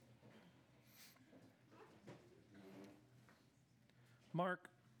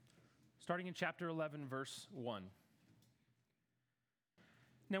Mark, starting in chapter 11, verse 1.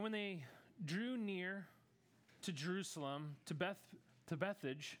 Now when they drew near to Jerusalem, to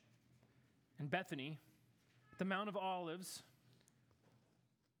Bethphage and Bethany, the Mount of Olives,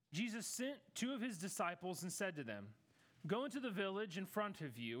 Jesus sent two of his disciples and said to them, "Go into the village in front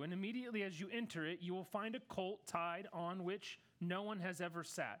of you, and immediately as you enter it, you will find a colt tied on which no one has ever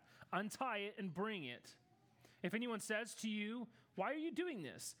sat. Untie it and bring it. If anyone says to you, 'Why are you doing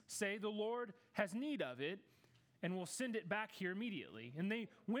this?' say, 'The Lord has need of it, and will send it back here immediately.'" And they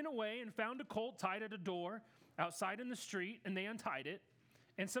went away and found a colt tied at a door outside in the street, and they untied it.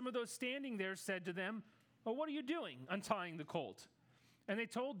 And some of those standing there said to them, "Oh, what are you doing, untying the colt?" And they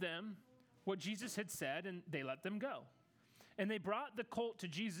told them what Jesus had said, and they let them go. And they brought the colt to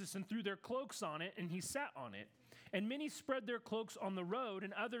Jesus and threw their cloaks on it, and he sat on it. And many spread their cloaks on the road,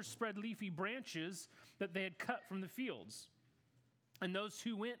 and others spread leafy branches that they had cut from the fields. And those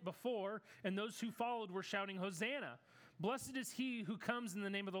who went before and those who followed were shouting, "Hosanna! Blessed is he who comes in the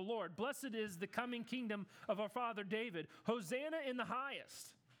name of the Lord. Blessed is the coming kingdom of our father David. Hosanna in the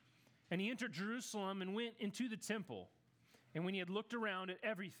highest." And he entered Jerusalem and went into the temple. And when he had looked around at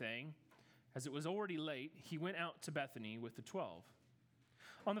everything, as it was already late, he went out to Bethany with the 12.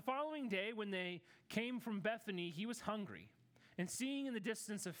 On the following day, when they came from Bethany, he was hungry. And seeing in the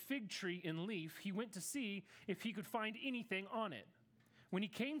distance a fig tree in leaf, he went to see if he could find anything on it. When he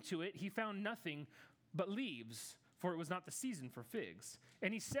came to it, he found nothing but leaves, for it was not the season for figs.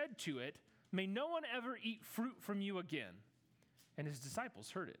 And he said to it, "May no one ever eat fruit from you again." And his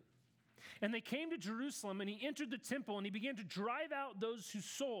disciples heard it. And they came to Jerusalem, and he entered the temple, and he began to drive out those who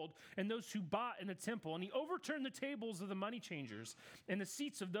sold and those who bought in the temple. And he overturned the tables of the money changers and the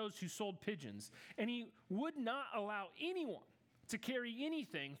seats of those who sold pigeons. And he would not allow anyone to carry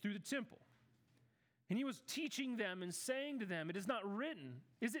anything through the temple. And he was teaching them and saying to them, is it not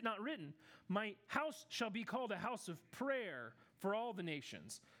written, 'My house shall be called a house of prayer for all the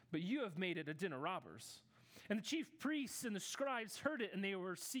nations,' but you have made it a den of robbers." And the chief priests and the scribes heard it, and they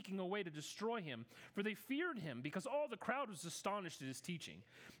were seeking a way to destroy him, for they feared him, because all the crowd was astonished at his teaching.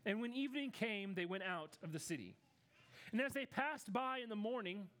 And when evening came, they went out of the city. And as they passed by in the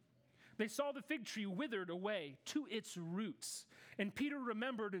morning, they saw the fig tree withered away to its roots. And Peter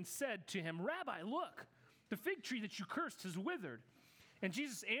remembered and said to him, "Rabbi, look, the fig tree that you cursed has withered." And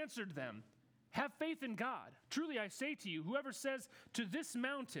Jesus answered them, "Have faith in God. Truly I say to you, whoever says to this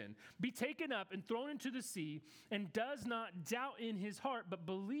mountain, 'Be taken up and thrown into the sea,' and does not doubt in his heart, but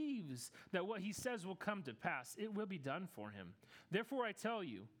believes that what he says will come to pass, it will be done for him. Therefore I tell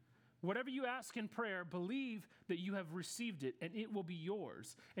you, whatever you ask in prayer, believe that you have received it, and it will be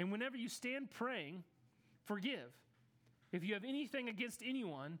yours. And whenever you stand praying, forgive if you have anything against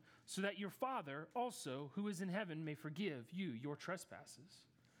anyone, so that your Father also, who is in heaven, may forgive you your trespasses."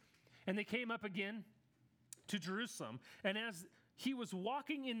 And they came up again to Jerusalem. And as he was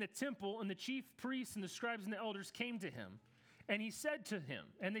walking in the temple, and the chief priests and the scribes and the elders came to him, and they said to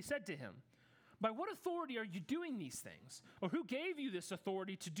him, "By what authority are you doing these things? Or who gave you this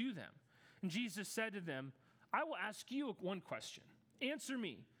authority to do them?" And Jesus said to them, "I will ask you one question. Answer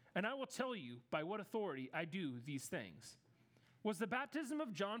me, and I will tell you by what authority I do these things. Was the baptism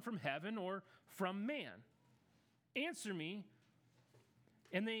of John from heaven or from man? Answer me."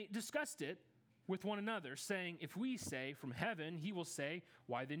 And they discussed it with one another, saying, "If we say from heaven, he will say,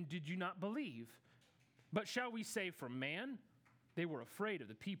 'Why then did you not believe?' But shall we say from man?" They were afraid of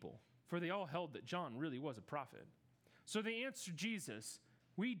the people, for they all held that John really was a prophet. So they answered Jesus,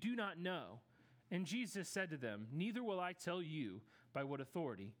 "We do not know." And Jesus said to them, "Neither will I tell you by what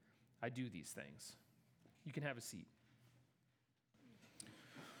authority I do these things." You can have a seat.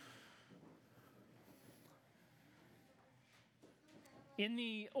 In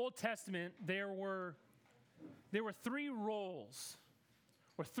the Old Testament, there were three roles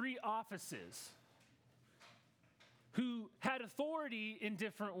or three offices who had authority in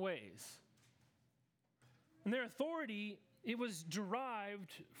different ways. And their authority, it was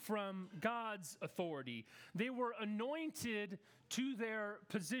derived from God's authority. They were anointed to their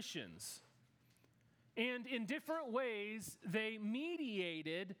positions. And in different ways, they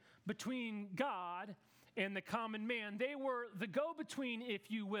mediated between God and the common man. They were the go-between,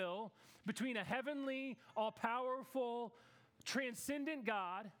 if you will, between a heavenly, all-powerful, transcendent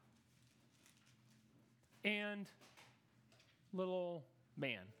God and little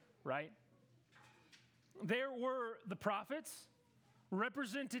man, right? There were the prophets,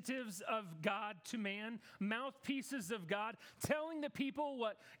 representatives of God to man, mouthpieces of God, telling the people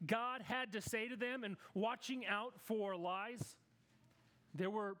what God had to say to them and watching out for lies. There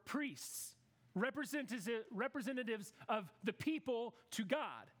were priests, representatives of the people to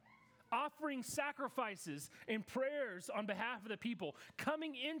God, offering sacrifices and prayers on behalf of the people,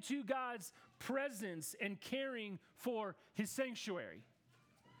 coming into God's presence and caring for his sanctuary.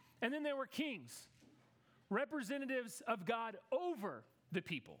 And then there were kings, representatives of God over the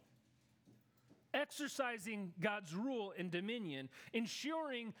people, exercising God's rule and dominion,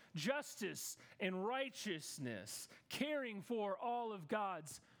 ensuring justice and righteousness, caring for all of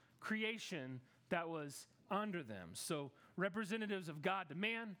God's creation that was under them. So representatives of God to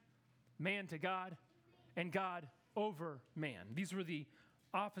man, man to God, and God over man. These were the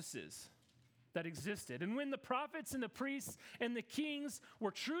offices that existed. And when the prophets and the priests and the kings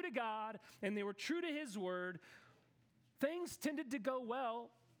were true to God and they were true to his word, things tended to go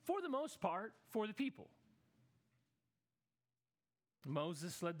well, for the most part, for the people.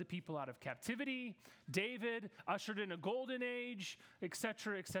 Moses led the people out of captivity. David ushered in a golden age,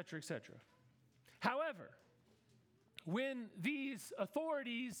 etc., etc., etc. However, when these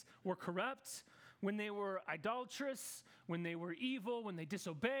authorities were corrupt, when they were idolatrous, when they were evil, when they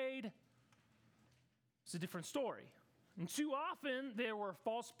disobeyed, it's a different story. And too often, there were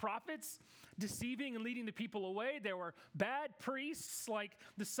false prophets deceiving and leading the people away. There were bad priests like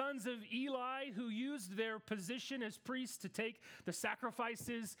the sons of Eli who used their position as priests to take the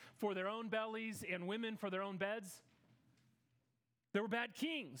sacrifices for their own bellies and women for their own beds. There were bad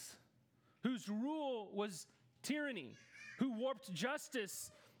kings whose rule was tyranny, who warped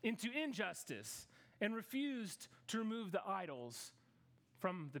justice into injustice and refused to remove the idols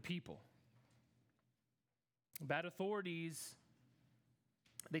from the people. Bad authorities,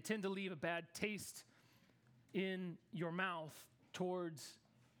 they tend to leave a bad taste in your mouth towards,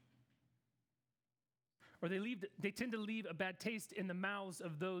 or they tend to leave a bad taste in the mouths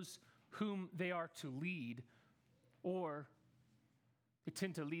of those whom they are to lead, or they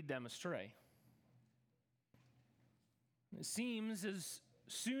tend to lead them astray. It seems as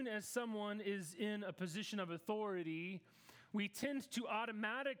soon as someone is in a position of authority, we tend to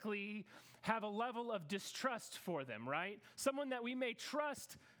automatically have a level of distrust for them, right? Someone that we may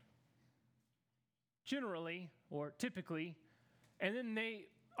trust generally or typically, and then they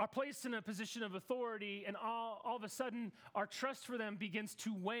are placed in a position of authority, and all of a sudden our trust for them begins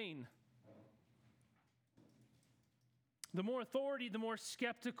to wane. The more authority, the more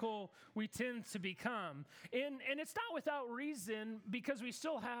skeptical we tend to become. And it's not without reason, because we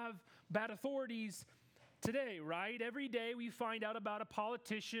still have bad authorities today, right? Every day we find out about a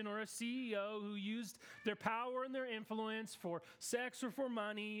politician or a CEO who used their power and their influence for sex or for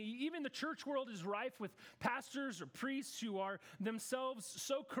money. Even the church world is rife with pastors or priests who are themselves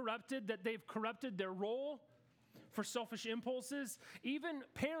so corrupted that they've corrupted their role for selfish impulses. Even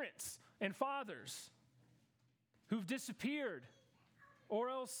parents and fathers who've disappeared, or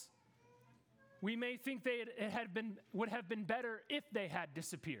else we may think would have been better if they had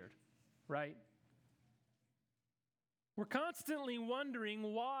disappeared, right? We're constantly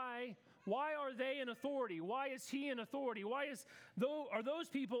wondering why are they in authority? Why is he in authority? Are those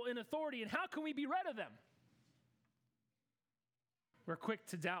people in authority? And how can we be rid of them? We're quick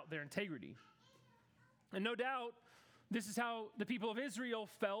to doubt their integrity. And no doubt, this is how the people of Israel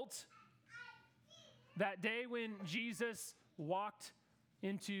felt that day when Jesus walked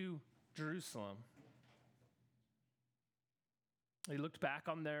into Jerusalem. They looked back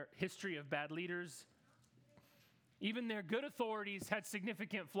on their history of bad leaders. Even their good authorities had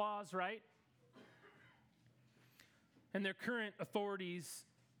significant flaws, right? And their current authorities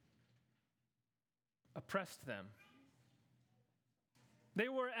oppressed them. They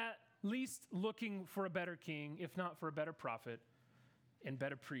were at least looking for a better king, if not for a better prophet and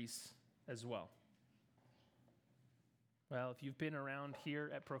better priests as well. Well, if you've been around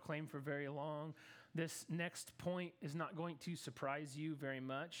here at Proclaim for very long, this next point is not going to surprise you very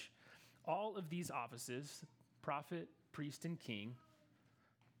much. All of these offices, prophet, priest, and king,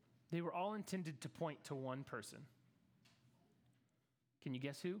 they were all intended to point to one person. Can you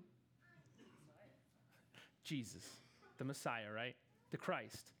guess who? Jesus, the Messiah, right? The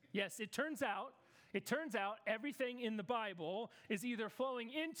Christ. Yes, it turns out everything in the Bible is either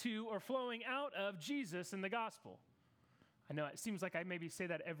flowing into or flowing out of Jesus in the gospel. I know it seems like I maybe say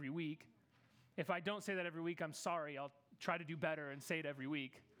that every week. If I don't say that every week, I'm sorry. I'll try to do better and say it every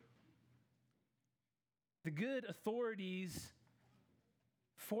week. The good authorities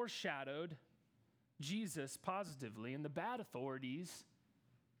foreshadowed Jesus positively, and the bad authorities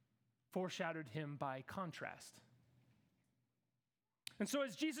foreshadowed him by contrast. And so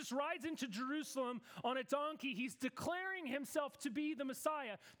as Jesus rides into Jerusalem on a donkey, he's declaring himself to be the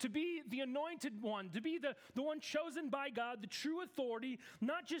Messiah, to be the anointed one, to be the one chosen by God, the true authority,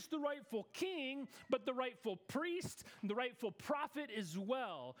 not just the rightful king, but the rightful priest, the rightful prophet as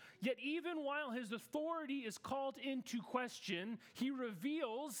well. Yet even while his authority is called into question, he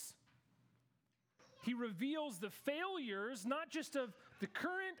reveals the failures, not just of the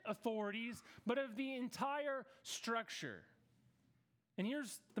current authorities, but of the entire structure. And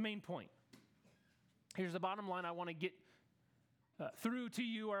here's the main point. Here's the bottom line I want to get through to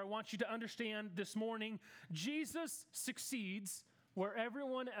you, or I want you to understand this morning. Jesus succeeds where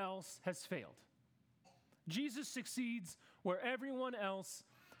everyone else has failed. Jesus succeeds where everyone else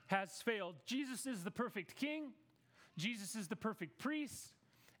has failed. Jesus is the perfect king. Jesus is the perfect priest.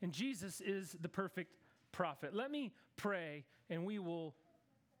 And Jesus is the perfect prophet. Let me pray, and we will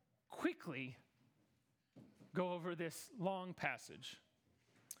quickly go over this long passage.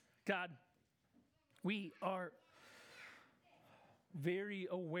 God, we are very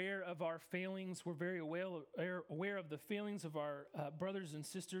aware of our failings. We're very aware of the failings of our brothers and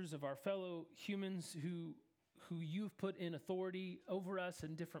sisters, of our fellow humans who you've put in authority over us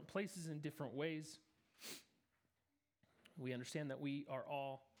in different places in different ways. We understand that we are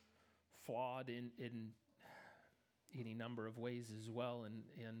all flawed in any number of ways as well.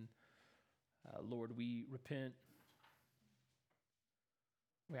 And Lord, we repent.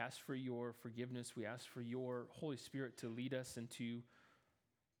 We ask for your forgiveness. We ask for your Holy Spirit to lead us and to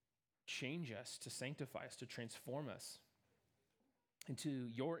change us, to sanctify us, to transform us into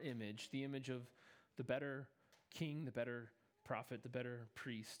your image, the image of the better king, the better prophet, the better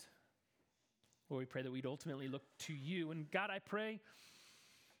priest. Lord, we pray that we'd ultimately look to you. And God, I pray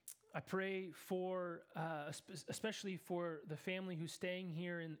for, especially for the family who's staying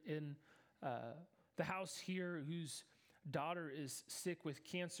here in the house here, whose daughter is sick with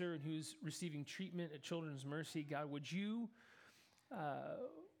cancer and who's receiving treatment at Children's Mercy. God, would you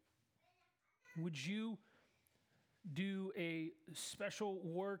do a special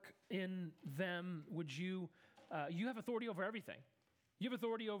work in them? Would you have authority over everything. You have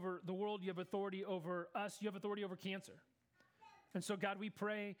authority over the world. You have authority over us. You have authority over cancer. And so, God, we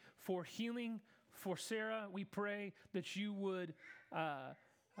pray for healing for Sarah. We pray that you would,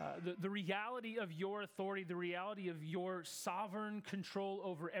 the reality of your authority, the reality of your sovereign control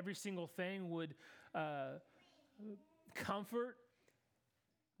over every single thing would comfort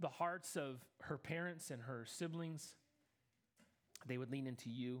the hearts of her parents and her siblings. They would lean into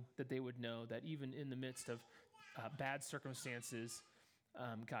you, that they would know that even in the midst of bad circumstances,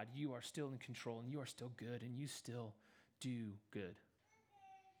 God, you are still in control and you are still good and you still do good.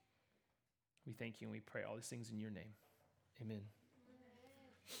 We thank you and we pray all these things in your name. Amen.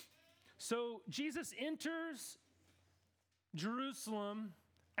 So Jesus enters Jerusalem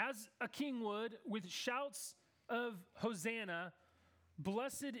as a king would with shouts of Hosanna.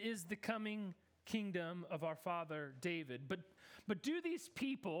 Blessed is the coming kingdom of our father David. But do these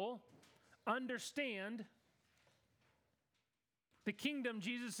people understand the kingdom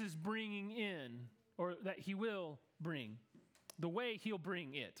Jesus is bringing in, or that he will bring, the way he'll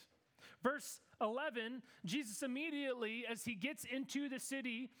bring it? Verse 11, Jesus immediately, as he gets into the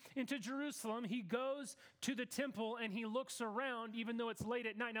city, into Jerusalem, he goes to the temple and he looks around even though it's late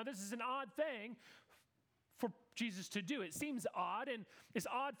at night. Now, this is an odd thing for Jesus to do. It seems odd, and it's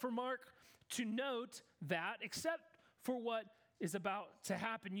odd for Mark to note that, except for what is about to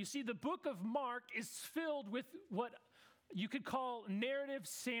happen. You see, the book of Mark is filled with what you could call narrative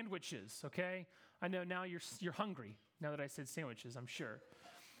sandwiches, okay? I know now you're hungry, now that I said sandwiches, I'm sure.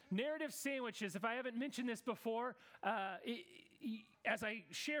 Narrative sandwiches, if I haven't mentioned this before, as I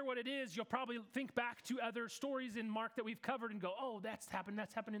share what it is, you'll probably think back to other stories in Mark that we've covered and go, oh, that's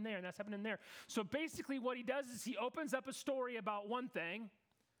happening there, and that's happening there. So basically what he does is he opens up a story about one thing,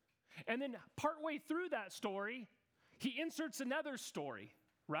 and then partway through that story, he inserts another story,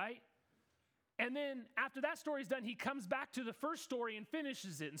 right? And then after that story's done, he comes back to the first story and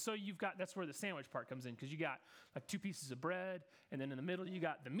finishes it. And so that's where the sandwich part comes in, because you got like 2 pieces of bread, and then in the middle you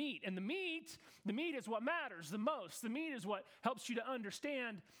got the meat. And the meat is what matters the most. The meat is what helps you to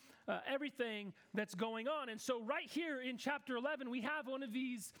understand everything that's going on. And so right here in chapter 11, we have one of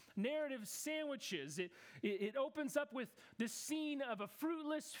these narrative sandwiches. It opens up with this scene of a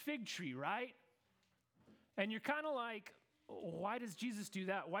fruitless fig tree, right? And you're kind of like, why does Jesus do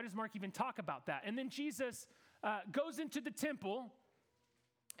that? Why does Mark even talk about that? And then Jesus goes into the temple,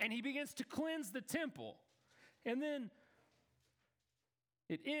 and he begins to cleanse the temple. And then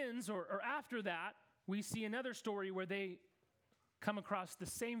it ends, or after that, we see another story where they come across the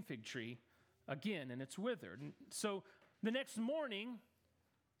same fig tree again, and it's withered. And so the next morning,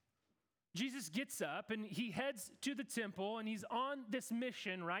 Jesus gets up and he heads to the temple and he's on this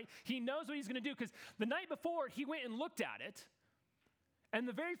mission, right? He knows what he's going to do because the night before he went and looked at it. And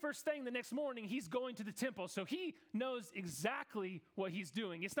the very first thing the next morning, he's going to the temple. So he knows exactly what he's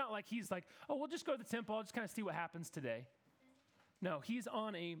doing. It's not like he's like, oh, we'll just go to the temple. I'll just kind of see what happens today. No, he's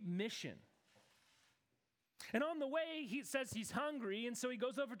on a mission. And on the way, he says he's hungry, and so he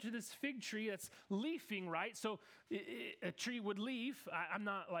goes over to this fig tree that's leafing, right? So a tree would leaf. I'm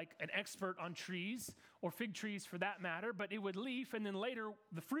not like an expert on trees or fig trees for that matter, but it would leaf, and then later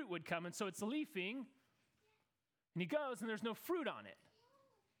the fruit would come, and so it's leafing. And he goes, and there's no fruit on it.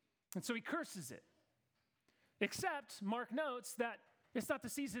 And so he curses it. Except, Mark notes that it's not the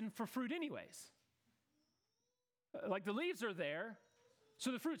season for fruit anyways. Like the leaves are there,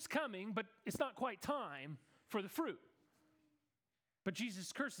 so the fruit's coming, but it's not quite time for the fruit. But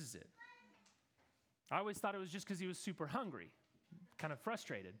Jesus curses it. I always thought it was just because he was super hungry, kind of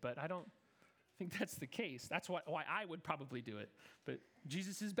frustrated, but I don't think that's the case. That's why I would probably do it. But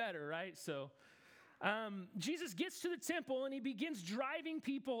Jesus is better, right? So Jesus gets to the temple and he begins driving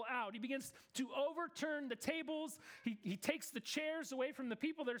people out. He begins to overturn the tables. He takes the chairs away from the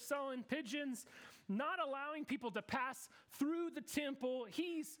people that are selling pigeons, not allowing people to pass through the temple.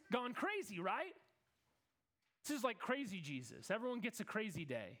 He's gone crazy, right? This is like crazy Jesus. Everyone gets a crazy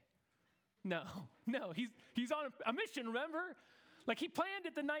day. No, he's on a mission, remember? Like he planned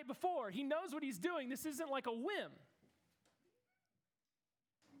it the night before. He knows what he's doing. This isn't like a whim.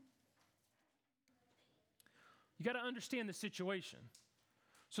 You got to understand the situation.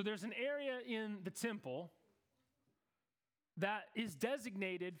 So there's an area in the temple that is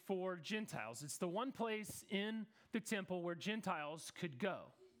designated for Gentiles. It's the one place in the temple where Gentiles could go,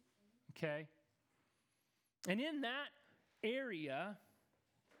 okay? And in that area,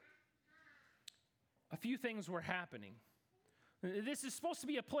 a few things were happening. This is supposed to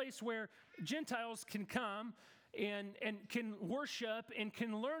be a place where Gentiles can come and can worship and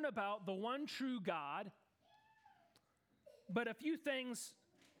can learn about the one true God. But a few things,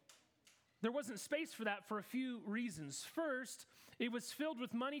 there wasn't space for that for a few reasons. First, it was filled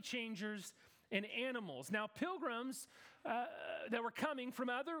with money changers and animals. Now, pilgrims that were coming from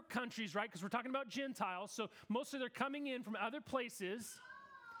other countries, right? Because we're talking about Gentiles, so mostly they're coming in from other places.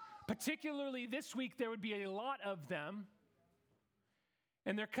 Particularly this week, there would be a lot of them.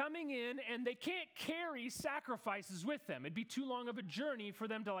 And they're coming in, and they can't carry sacrifices with them. It'd be too long of a journey for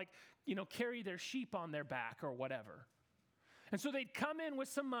them to, carry their sheep on their back or whatever. And so they'd come in with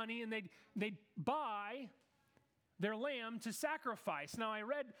some money, and they'd buy their lamb to sacrifice. Now, I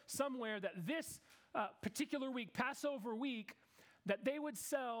read somewhere that this particular week, Passover week, that they would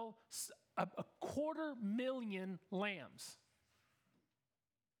sell a 250,000 lambs.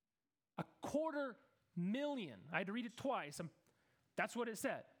 250,000. I had to read it twice. That's what it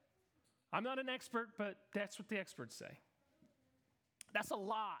said. I'm not an expert, but that's what the experts say. That's a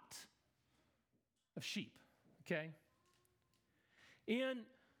lot of sheep, okay? And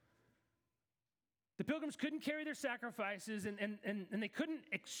the pilgrims couldn't carry their sacrifices, and they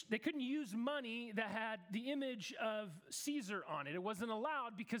couldn't use money that had the image of Caesar on it. It wasn't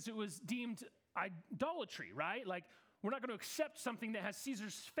allowed because it was deemed idolatry, right? Like, we're not going to accept something that has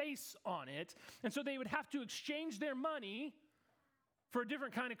Caesar's face on it. And so they would have to exchange their money for a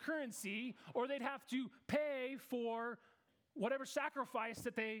different kind of currency, or they'd have to pay for whatever sacrifice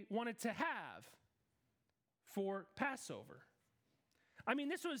that they wanted to have for Passover. I mean,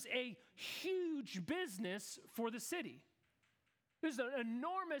 this was a huge business for the city. This is an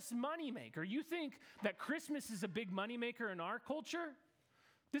enormous moneymaker. You think that Christmas is a big moneymaker in our culture?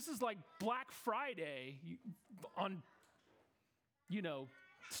 This is like Black Friday on,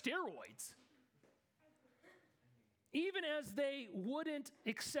 steroids. Even as they wouldn't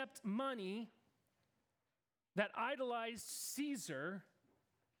accept money that idolized Caesar,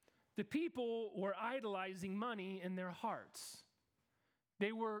 the people were idolizing money in their hearts.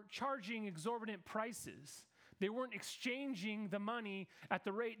 They were charging exorbitant prices. They weren't exchanging the money at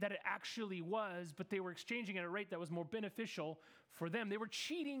the rate that it actually was, but they were exchanging at a rate that was more beneficial for them. They were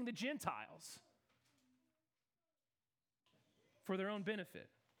cheating the Gentiles for their own benefit.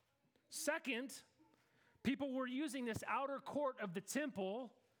 Second, people were using this outer court of the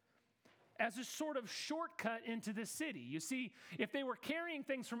temple as a sort of shortcut into the city. You see, if they were carrying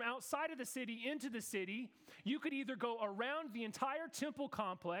things from outside of the city into the city, you could either go around the entire temple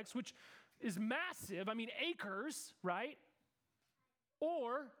complex, which is massive, acres, right?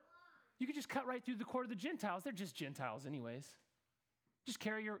 Or you could just cut right through the court of the Gentiles. They're just Gentiles anyways. Just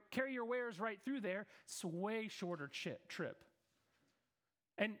carry your wares right through there. It's a way shorter trip.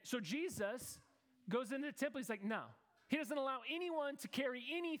 And so Jesus goes into the temple. He's like, no. He doesn't allow anyone to carry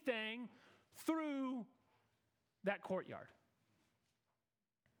anything through that courtyard.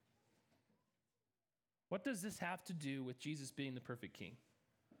 What does this have to do with Jesus being the perfect king?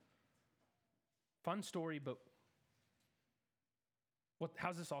 Fun story, but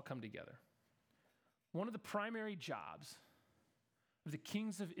how's this all come together? One of the primary jobs of the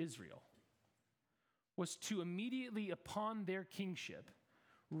kings of Israel was to immediately upon their kingship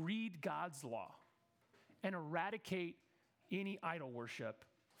read God's law and eradicate any idol worship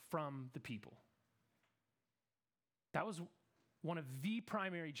from the people. That was one of the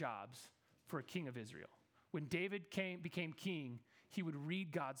primary jobs for a king of Israel. When David became king, he would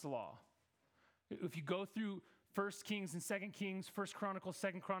read God's law. If you go through 1 Kings and 2 Kings, 1 Chronicles,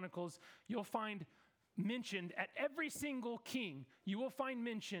 2 Chronicles, you'll find mentioned at every single king, you will find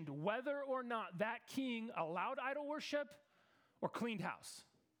mentioned whether or not that king allowed idol worship or cleaned house.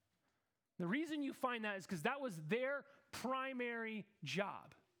 The reason you find that is because that was their primary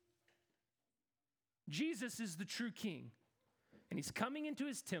job. Jesus is the true king, and he's coming into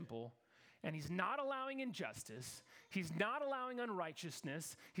his temple, and he's not allowing injustice. He's not allowing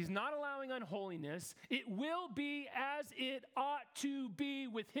unrighteousness. He's not allowing unholiness. It will be as it ought to be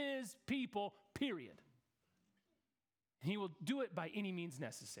with his people, period. And he will do it by any means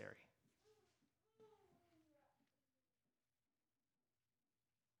necessary.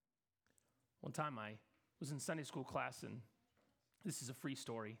 One time I was in Sunday school class, and this is a free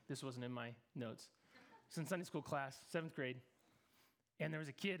story. This wasn't in my notes. I was in Sunday school class, 7th grade, and there was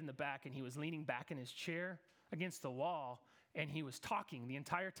a kid in the back, and he was leaning back in his chair against the wall, and he was talking the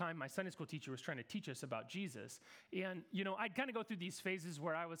entire time. My Sunday school teacher was trying to teach us about Jesus. And, I'd kind of go through these phases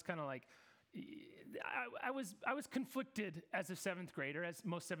where I was kind of like, I was conflicted as a 7th grader, as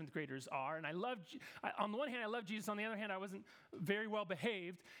most 7th graders are. And on the one hand, I loved Jesus. On the other hand, I wasn't very well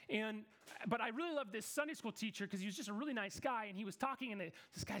behaved. But I really loved this Sunday school teacher because he was just a really nice guy. And he was talking, and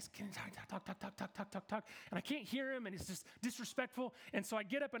this guy's talk. And I can't hear him, and it's just disrespectful. And so I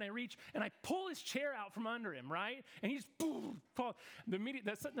get up and I reach, and I pull his chair out from under him, right? And he's boom.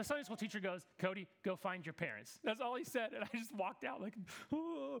 The Sunday school teacher goes, "Cody, go find your parents." That's all he said. And I just walked out like,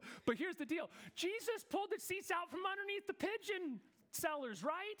 oh. But here's the deal. Jesus pulled the seats out from underneath the pigeon sellers,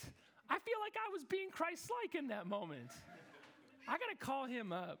 right? I feel like I was being Christ-like in that moment. I got to call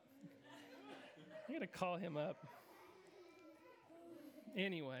him up.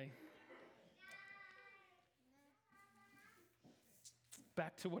 Anyway.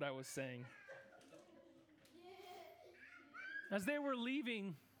 Back to what I was saying. As they were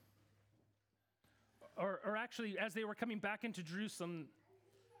leaving, or actually as they were coming back into Jerusalem,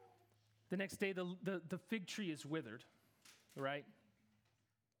 the next day, the fig tree is withered, right?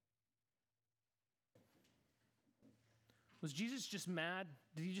 Was Jesus just mad?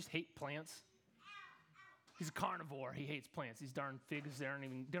 Did he just hate plants? He's a carnivore. He hates plants. These darn figs, they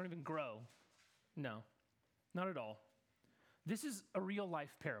don't even grow. No, not at all. This is a real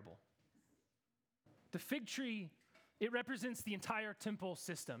life parable. The fig tree, it represents the entire temple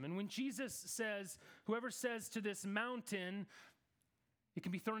system. And when Jesus says, whoever says to this mountain, it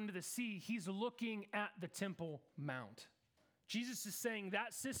can be thrown into the sea, he's looking at the Temple Mount. Jesus is saying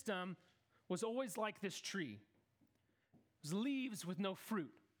that system was always like this tree. It was leaves with no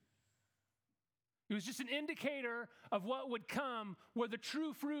fruit. It was just an indicator of what would come, where the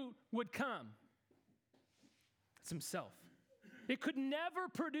true fruit would come. It's himself. It could never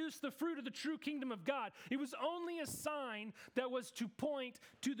produce the fruit of the true kingdom of God. It was only a sign that was to point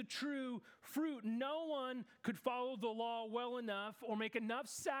to the true fruit. No one could follow the law well enough or make enough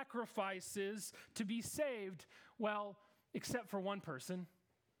sacrifices to be saved, well, except for one person,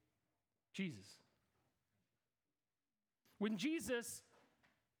 Jesus. When Jesus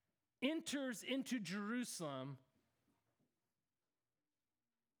enters into Jerusalem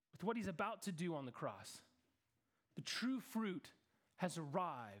with what he's about to do on the cross, the true fruit has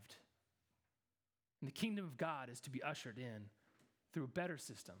arrived, and the kingdom of God is to be ushered in through a better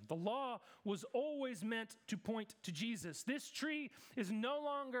system. The law was always meant to point to Jesus. This tree is no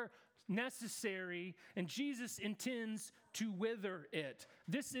longer necessary, and Jesus intends to wither it.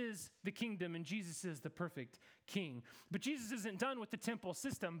 This is the kingdom, and Jesus is the perfect king. But Jesus isn't done with the temple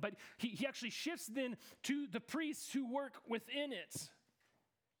system, but he actually shifts then to the priests who work within it.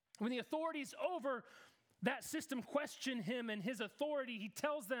 When the authorities over that system question him and his authority, he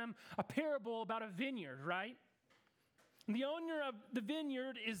tells them a parable about a vineyard, right? And the owner of the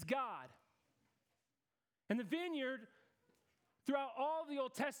vineyard is God. And the vineyard, throughout all the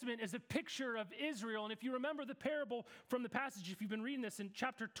Old Testament, is a picture of Israel. And if you remember the parable from the passage, if you've been reading this in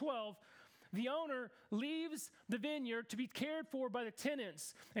chapter 12, the owner leaves the vineyard to be cared for by the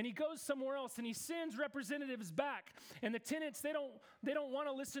tenants, and he goes somewhere else, and he sends representatives back. And the tenants, they don't want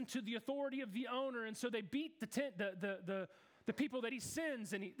to listen to the authority of the owner, and so they beat the people that he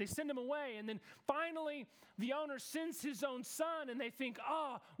sends, and they send them away. And then finally, the owner sends his own son, and they think,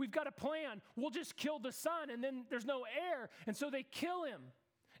 we've got a plan. We'll just kill the son, and then there's no heir. And so they kill him.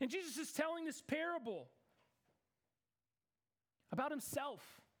 And Jesus is telling this parable about himself.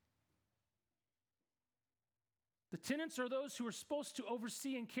 The tenants are those who are supposed to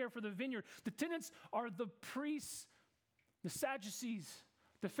oversee and care for the vineyard. The tenants are the priests, the Sadducees,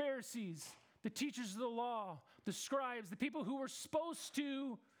 the Pharisees, the teachers of the law, the scribes, the people who were supposed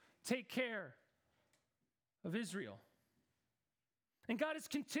to take care of Israel. And God has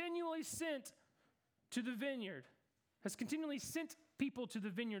continually sent to the vineyard, has continually sent people to the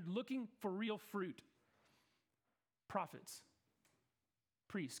vineyard looking for real fruit. Prophets,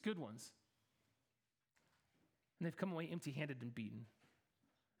 priests, good ones. And they've come away empty-handed and beaten.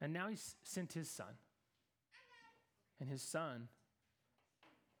 And now he's sent his son. And his son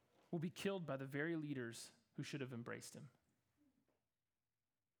will be killed by the very leaders who should have embraced him.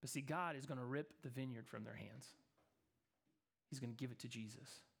 But see, God is going to rip the vineyard from their hands. He's going to give it to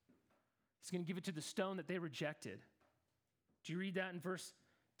Jesus. He's going to give it to the stone that they rejected. Do you read that in verse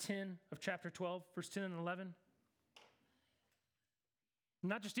 10 of chapter 12, verse 10 and 11?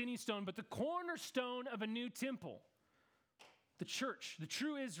 Not just any stone, but the cornerstone of a new temple. The church, the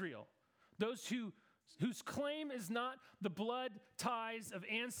true Israel. Those whose claim is not the blood ties of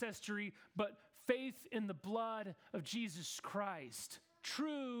ancestry, but faith in the blood of Jesus Christ.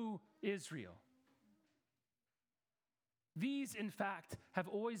 True Israel. These, in fact, have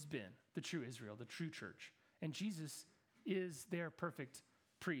always been the true Israel, the true church. And Jesus is their perfect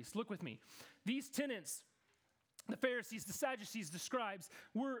priest. Look with me. These tenants, the Pharisees, the Sadducees, the scribes,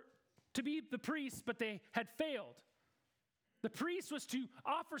 were to be the priests, but they had failed. The priest was to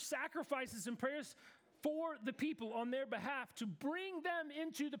offer sacrifices and prayers for the people on their behalf to bring them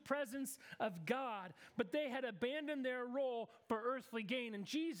into the presence of God, but they had abandoned their role for earthly gain, and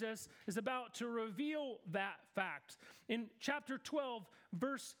Jesus is about to reveal that fact. In chapter 12,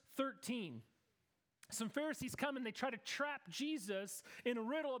 verse 13, some Pharisees come and they try to trap Jesus in a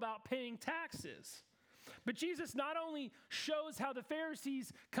riddle about paying taxes. But Jesus not only shows how the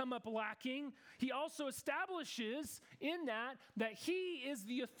Pharisees come up lacking, he also establishes in that he is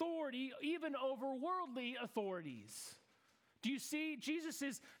the authority even over worldly authorities. Do you see? Jesus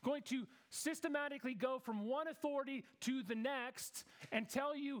is going to systematically go from one authority to the next and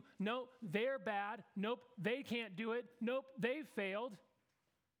tell you, nope, they're bad. Nope, they can't do it. Nope, they've failed.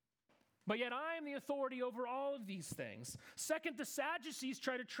 But yet I am the authority over all of these things. Second, the Sadducees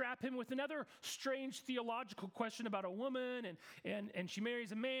try to trap him with another strange theological question about a woman, and she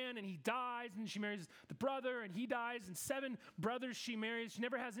marries a man, and he dies, and she marries the brother, and he dies, and 7 brothers she marries. She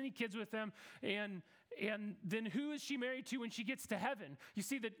never has any kids with them, and then who is she married to when she gets to heaven? You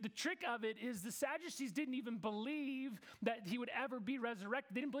see, the trick of it is the Sadducees didn't even believe that he would ever be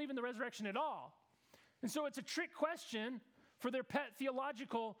resurrected. They didn't believe in the resurrection at all. And so it's a trick question for their pet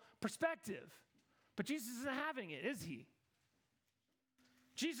theological perspective. But Jesus isn't having it, is he?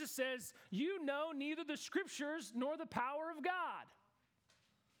 Jesus says, you know neither the scriptures nor the power of God.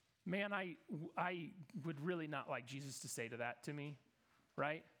 Man, I would really not like Jesus to say that to me,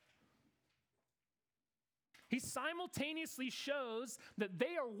 right? He simultaneously shows that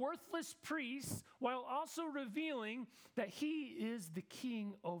they are worthless priests while also revealing that he is the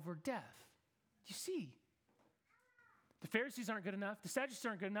king over death. Do you see? The Pharisees aren't good enough. The Sadducees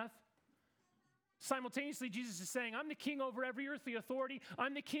aren't good enough. Simultaneously, Jesus is saying, I'm the king over every earthly authority.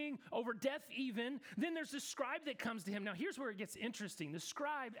 I'm the king over death even. Then there's this scribe that comes to him. Now, here's where it gets interesting. The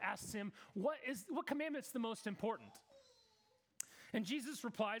scribe asks him, what commandment's the most important? And Jesus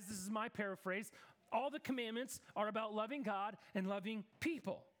replies, this is my paraphrase, all the commandments are about loving God and loving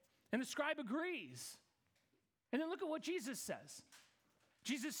people. And the scribe agrees. And then look at what Jesus says.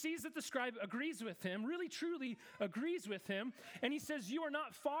 Jesus sees that the scribe agrees with him, really truly agrees with him, and he says, you are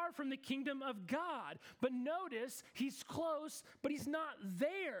not far from the kingdom of God. But notice, he's close, but he's not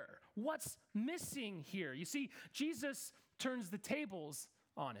there. What's missing here? You see, Jesus turns the tables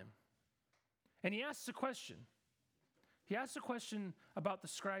on him, and he asks a question. He asks a question about the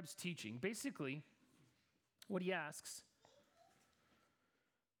scribe's teaching. Basically, what he asks,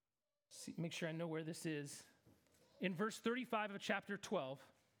 make sure I know where this is. In verse 35 of chapter 12,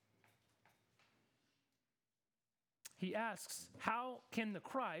 he asks, how can the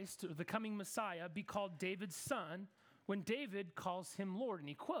Christ, or the coming Messiah, be called David's son when David calls him Lord? And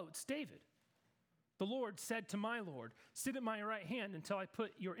he quotes David. The Lord said to my Lord, sit at my right hand until I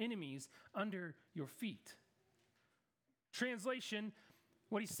put your enemies under your feet. Translation,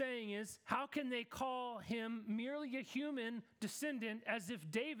 what he's saying is, how can they call him merely a human descendant as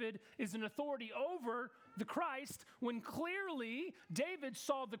if David is an authority over the Christ when clearly David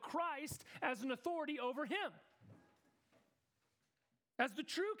saw the Christ as an authority over him, as the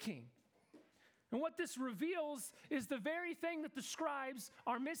true king? And what this reveals is the very thing that the scribes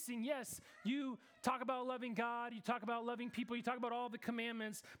are missing. Yes, you talk about loving God, you talk about loving people, you talk about all the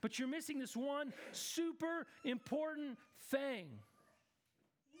commandments, but you're missing this one super important thing.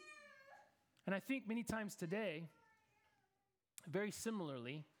 And I think many times today, very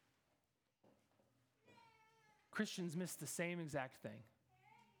similarly, Christians miss the same exact thing.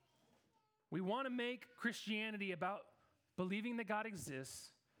 We want to make Christianity about believing that God exists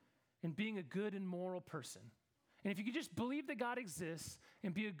and being a good and moral person. And if you could just believe that God exists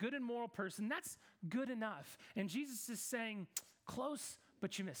and be a good and moral person, that's good enough. And Jesus is saying, close,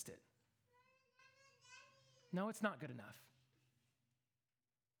 but you missed it. No, it's not good enough.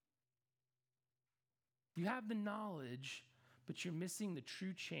 You have the knowledge, but you're missing the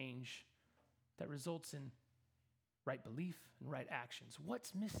true change that results in right belief and right actions.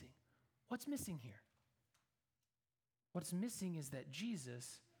 What's missing? What's missing here? What's missing is that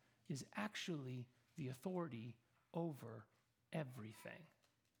Jesus is actually the authority over everything.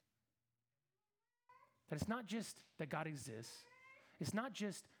 That it's not just that God exists. It's not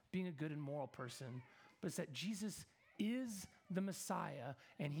just being a good and moral person, but it's that Jesus is the Messiah,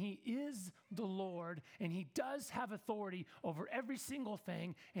 and he is the Lord, and he does have authority over every single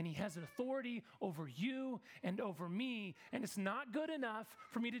thing, and he has an authority over you and over me, and it's not good enough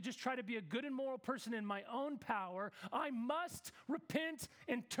for me to just try to be a good and moral person in my own power. I must repent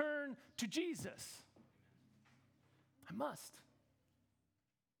and turn to Jesus. I must.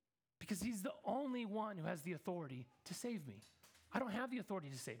 Because he's the only one who has the authority to save me. I don't have the authority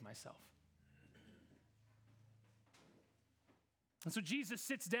to save myself. And so Jesus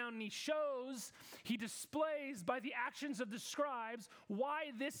sits down and he displays by the actions of the scribes why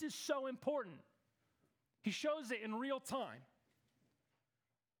this is so important. He shows it in real time.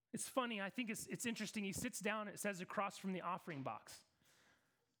 It's funny, I think it's interesting. He sits down, it says across from the offering box.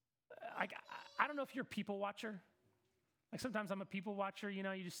 I don't know if you're a people watcher. Like sometimes I'm a people watcher, you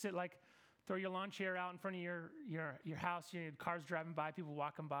just sit throw your lawn chair out in front of your house, your car's driving by, people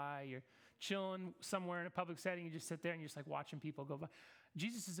walking by, you're chilling somewhere in a public setting, you just sit there and you're just watching people go by.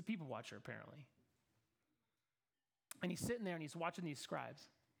 Jesus is a people watcher, apparently. And he's sitting there and he's watching these scribes.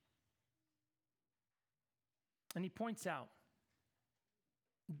 And he points out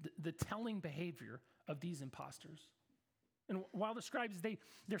the telling behavior of these imposters. And while the scribes,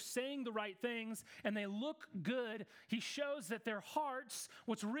 they're saying the right things and they look good, he shows that their hearts,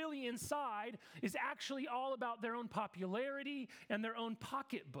 what's really inside, is actually all about their own popularity and their own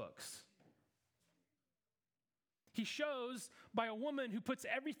pocketbooks. He shows by a woman who puts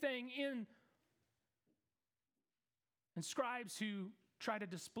everything in, and scribes who try to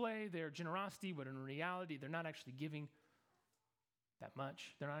display their generosity, but in reality, they're not actually giving that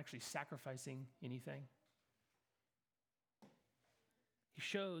much. They're not actually sacrificing anything. He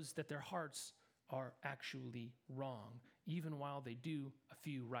shows that their hearts are actually wrong, even while they do a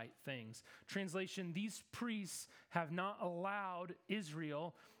few right things. Translation, these priests have not allowed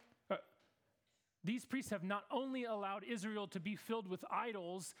Israel, these priests have not only allowed Israel to be filled with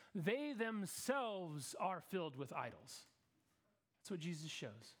idols, they themselves are filled with idols. That's what Jesus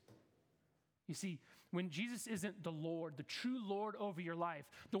shows. You see, when Jesus isn't the Lord, the true Lord over your life,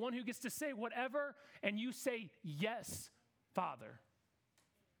 the one who gets to say whatever, and you say, yes, Father,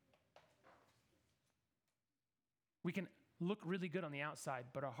 we can look really good on the outside,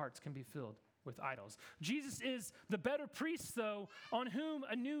 but our hearts can be filled with idols. Jesus is the better priest, though, on whom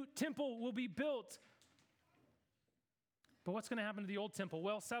a new temple will be built. But what's going to happen to the old temple?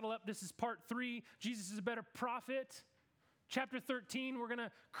 Well, saddle up. This is part 3. Jesus is a better prophet. Chapter 13, we're going to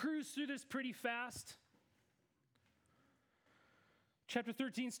cruise through this pretty fast. Chapter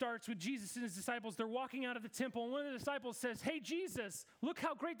 13 starts with Jesus and his disciples. They're walking out of the temple, and one of the disciples says, hey, Jesus, look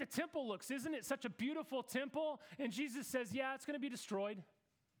how great the temple looks. Isn't it such a beautiful temple? And Jesus says, yeah, it's going to be destroyed.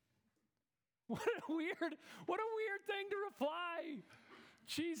 What a weird thing to reply.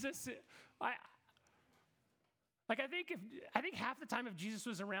 Jesus, I think half the time if Jesus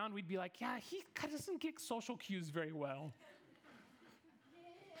was around, we'd be like, yeah, he doesn't get social cues very well.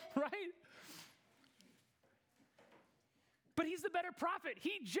 Right? But he's the better prophet.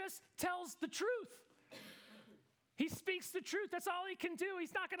 He just tells the truth. He speaks the truth. That's all he can do.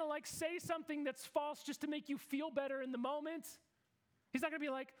 He's not going to say something that's false just to make you feel better in the moment. He's not going to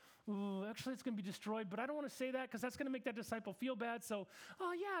be like, "Ooh, actually it's going to be destroyed, but I don't want to say that because that's going to make that disciple feel bad. So,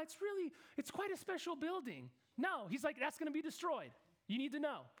 oh yeah, it's quite a special building." No, he's like, that's going to be destroyed. You need to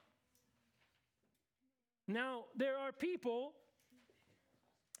know. Now, there are people,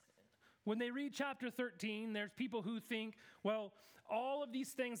 when they read chapter 13, there's people who think, well, all of these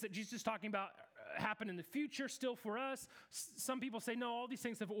things that Jesus is talking about happen in the future still for us. Some people say, no, all these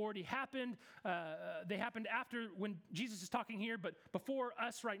things have already happened. They happened after when Jesus is talking here, but before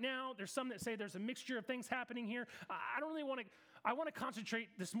us right now. There's some that say there's a mixture of things happening here. I don't really want to, I want to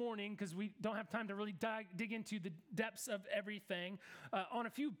concentrate this morning because we don't have time to really dig into the depths of everything on a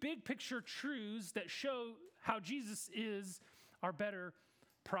few big picture truths that show how Jesus is our better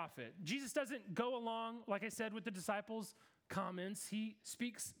prophet. Jesus doesn't go along, like I said, with the disciples' comments. He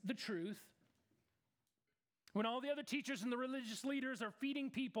speaks the truth. When all the other teachers and the religious leaders are feeding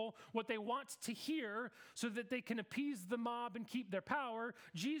people what they want to hear so that they can appease the mob and keep their power,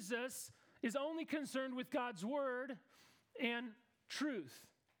 Jesus is only concerned with God's word and truth.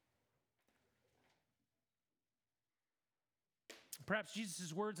 Perhaps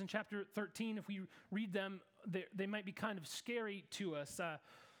Jesus' words in chapter 13, if we read them, they might be kind of scary to us. I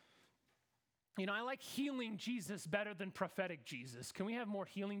like healing Jesus better than prophetic Jesus. Can we have more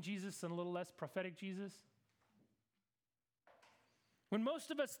healing Jesus and a little less prophetic Jesus? When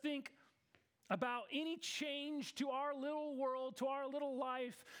most of us think about any change to our little world, to our little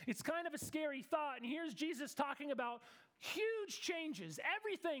life, it's kind of a scary thought. And here's Jesus talking about huge changes,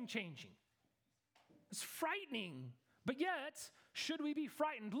 everything changing. It's frightening. But yet, should we be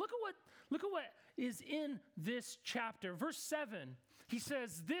frightened? Look at what is in this chapter. Verse 7, he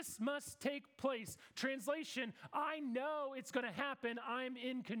says, "This must take place." Translation, I know it's going to happen. I'm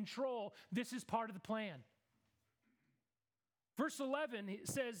in control. This is part of the plan. Verse 11, it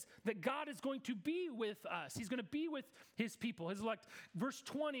says that God is going to be with us. He's going to be with his people, his elect. Verse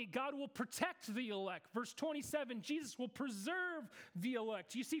 20, God will protect the elect. Verse 27, Jesus will preserve the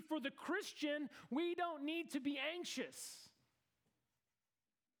elect. You see, for the Christian, we don't need to be anxious.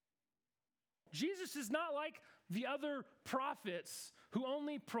 Jesus is not like the other prophets who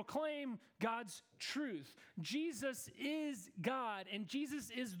only proclaim God's truth. Jesus is God, and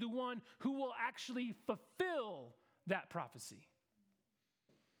Jesus is the one who will actually fulfill that prophecy.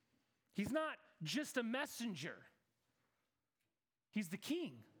 He's not just a messenger. He's the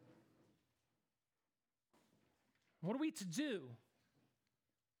king. What are we to do?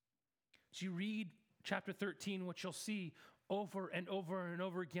 As you read chapter 13, what you'll see over and over and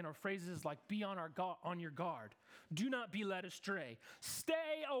over again are phrases like be on your guard. Do not be led astray.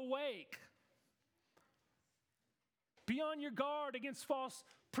 Stay awake. Be on your guard against false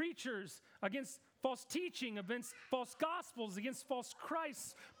preachers, against false teaching, against false gospels, against false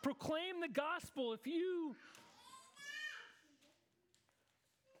Christs. Proclaim the gospel. If you're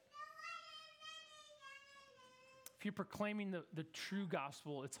proclaiming the true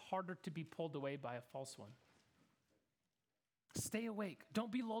gospel, it's harder to be pulled away by a false one. Stay awake.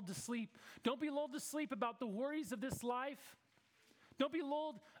 Don't be lulled to sleep. Don't be lulled to sleep about the worries of this life. Don't be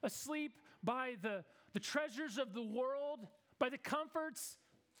lulled asleep by the treasures of the world, by the comforts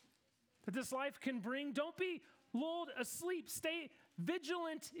that this life can bring. Don't be lulled asleep. Stay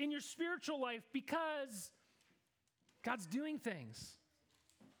vigilant in your spiritual life because God's doing things.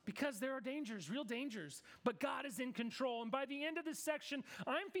 Because there are dangers, real dangers, but God is in control. And by the end of this section,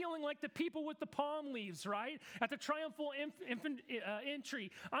 I'm feeling like the people with the palm leaves, right? At the triumphal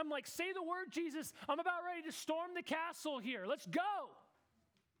entry. I'm like, say the word, Jesus. I'm about ready to storm the castle here. Let's go.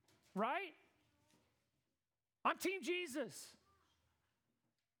 Right? I'm Team Jesus.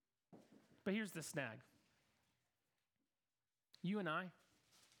 But here's the snag. You and I,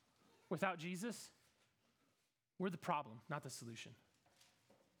 without Jesus, we're the problem, not the solution.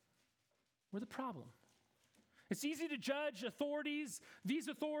 We're the problem. It's easy to judge authorities, these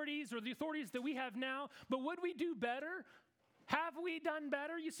authorities, or the authorities that we have now, but would we do better? Have we done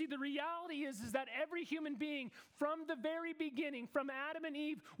better? You see, the reality is that every human being from the very beginning, from Adam and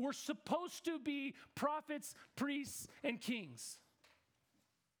Eve, were supposed to be prophets, priests, and kings.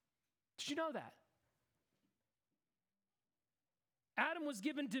 Did you know that? Adam was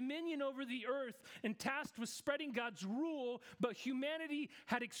given dominion over the earth and tasked with spreading God's rule, but humanity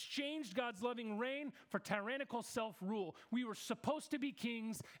had exchanged God's loving reign for tyrannical self-rule. We were supposed to be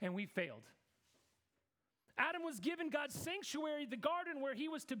kings, and we failed. Adam was given God's sanctuary, the garden where he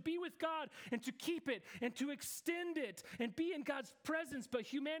was to be with God and to keep it and to extend it and be in God's presence, but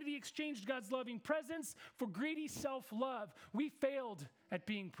humanity exchanged God's loving presence for greedy self-love. We failed at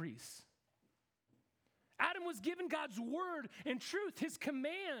being priests. Adam was given God's word and truth, his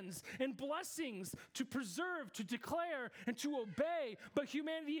commands and blessings to preserve, to declare, and to obey. But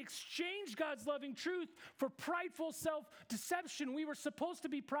humanity exchanged God's loving truth for prideful self-deception. We were supposed to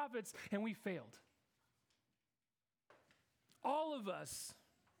be prophets, and we failed. All of us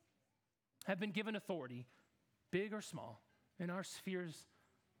have been given authority, big or small, in our spheres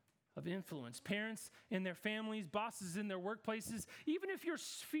of influence. Parents in their families, bosses in their workplaces. Even if your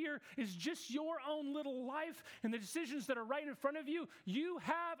sphere is just your own little life and the decisions that are right in front of you, you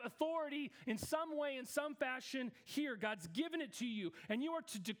have authority in some way, in some fashion here. God's given it to you. And you are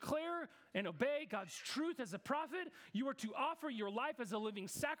to declare and obey God's truth as a prophet. You are to offer your life as a living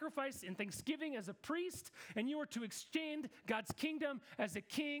sacrifice in thanksgiving as a priest. And you are to extend God's kingdom as a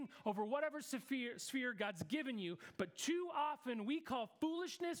king over whatever sphere God's given you. But too often we call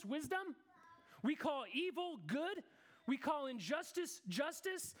foolishness wisdom. We call evil good. We call injustice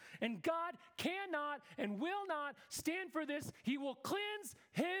justice. And God cannot and will not stand for this. He will cleanse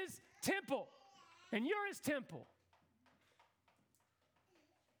his temple. And you're his temple.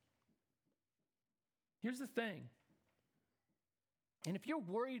 Here's the thing. And if you're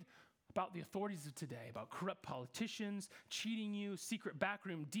worried about the authorities of today, about corrupt politicians, cheating you, secret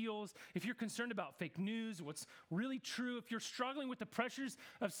backroom deals, if you're concerned about fake news, what's really true, if you're struggling with the pressures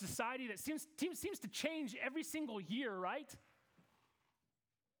of society that seems to change every single year, right?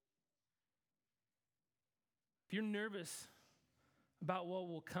 If you're nervous about what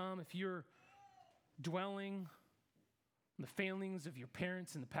will come, if you're dwelling on the failings of your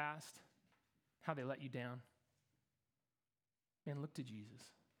parents in the past, how they let you down, man, look to Jesus.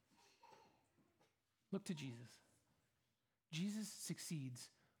 Look to Jesus. Jesus succeeds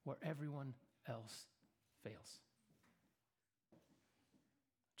where everyone else fails.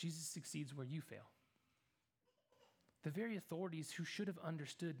 Jesus succeeds where you fail. The very authorities who should have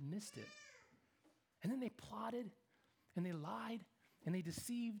understood missed it. And then they plotted and they lied and they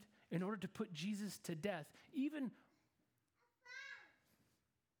deceived in order to put Jesus to death. Even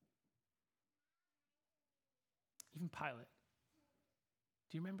Pilate.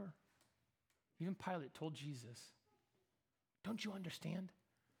 Do you remember? Even Pilate told Jesus, don't you understand?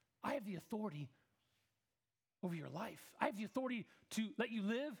 I have the authority over your life. I have the authority to let you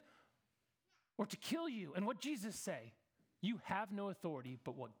live or to kill you. And what Jesus say? You have no authority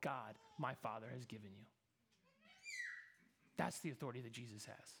but what God, my Father, has given you. That's the authority that Jesus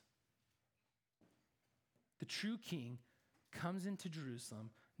has. The true king comes into Jerusalem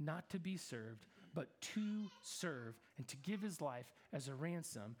not to be served, but to serve and to give his life as a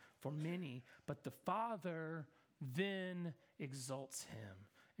ransom for many. But the Father then exalts him.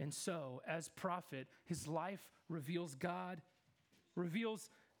 And so, as prophet, his life reveals God,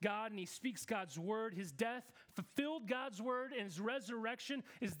 and he speaks God's word. His death fulfilled God's word, and his resurrection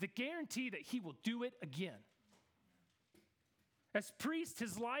is the guarantee that he will do it again. As priest,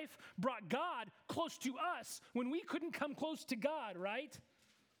 his life brought God close to us when we couldn't come close to God, right?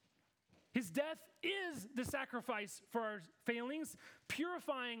 His death is the sacrifice for our failings,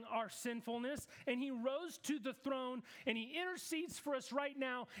 purifying our sinfulness, and he rose to the throne, and he intercedes for us right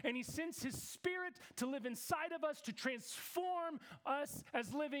now, and he sends his Spirit to live inside of us to transform us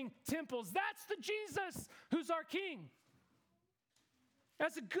as living temples. That's the Jesus who's our King.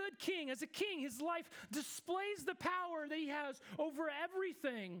 As a good king, his life displays the power that he has over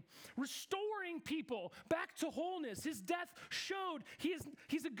everything, restoring people back to wholeness. His death showed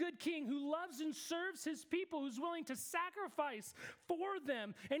he's a good king who loves and serves his people, who's willing to sacrifice for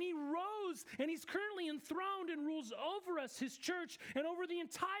them. And he rose, and he's currently enthroned and rules over us, his church, and over the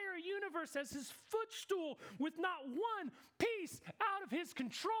entire universe as his footstool with not one piece out of his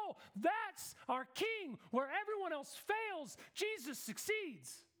control. That's our king. Where everyone else fails, Jesus succeeds.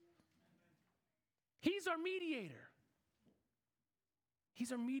 He's our mediator.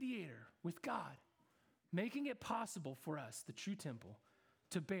 He's our mediator with God, making it possible for us, the true temple,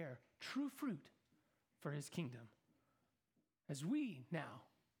 to bear true fruit for his kingdom, as we now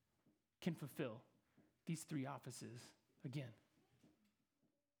can fulfill these three offices again.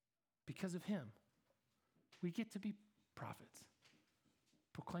 Because of him, we get to be prophets,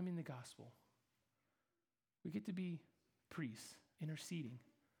 proclaiming the gospel. We get to be priests, interceding,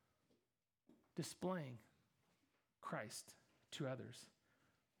 displaying Christ to others.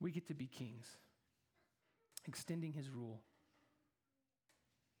 We get to be kings, extending his rule,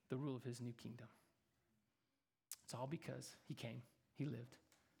 the rule of his new kingdom. It's all because he came, he lived,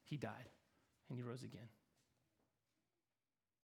 he died, and he rose again.